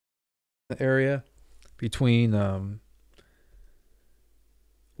area between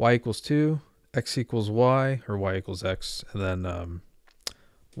y equals 2, x equals y, or y equals x, and then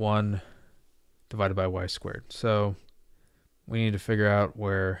 1 divided by y squared. So we need to figure out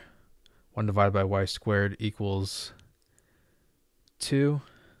where 1 divided by y squared equals 2.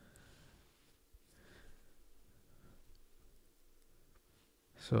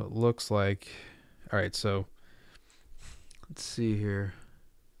 So it looks like, all right, so let's see here.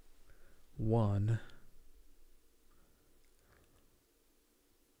 1.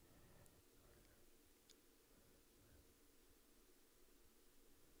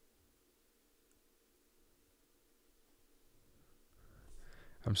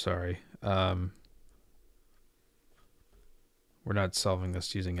 I'm sorry. We're not solving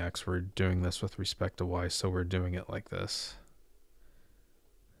this using x. We're doing this with respect to y, so we're doing it like this.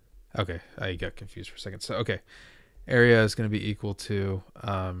 Okay, I got confused for a second. So, okay, area is going to be equal to,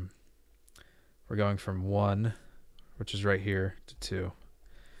 we're going from 1, which is right here, to 2.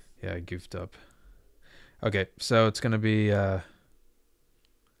 Yeah, I goofed up. Okay, so it's going to be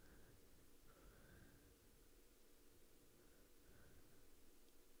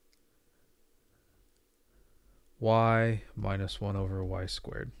y minus 1 over y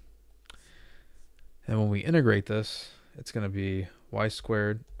squared. And when we integrate this, it's going to be y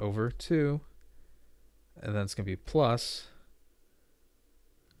squared over 2, and then it's going to be plus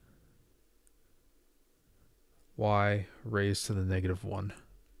y raised to the negative 1,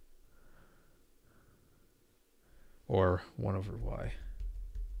 or 1 over y.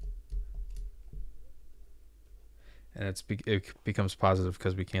 And it becomes positive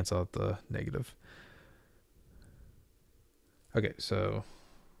because we cancel out the negative. Okay, so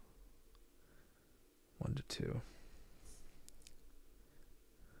 1 to 2.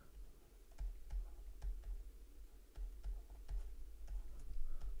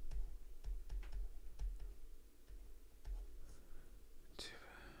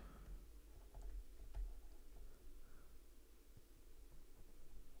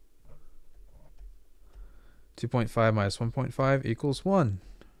 .5 minus 1.5 equals 1.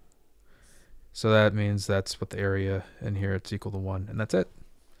 So that means that's what the area in here, it's equal to 1, and that's it.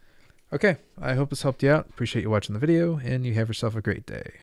 Okay, I hope this helped you out. Appreciate you watching the video, and you have yourself a great day.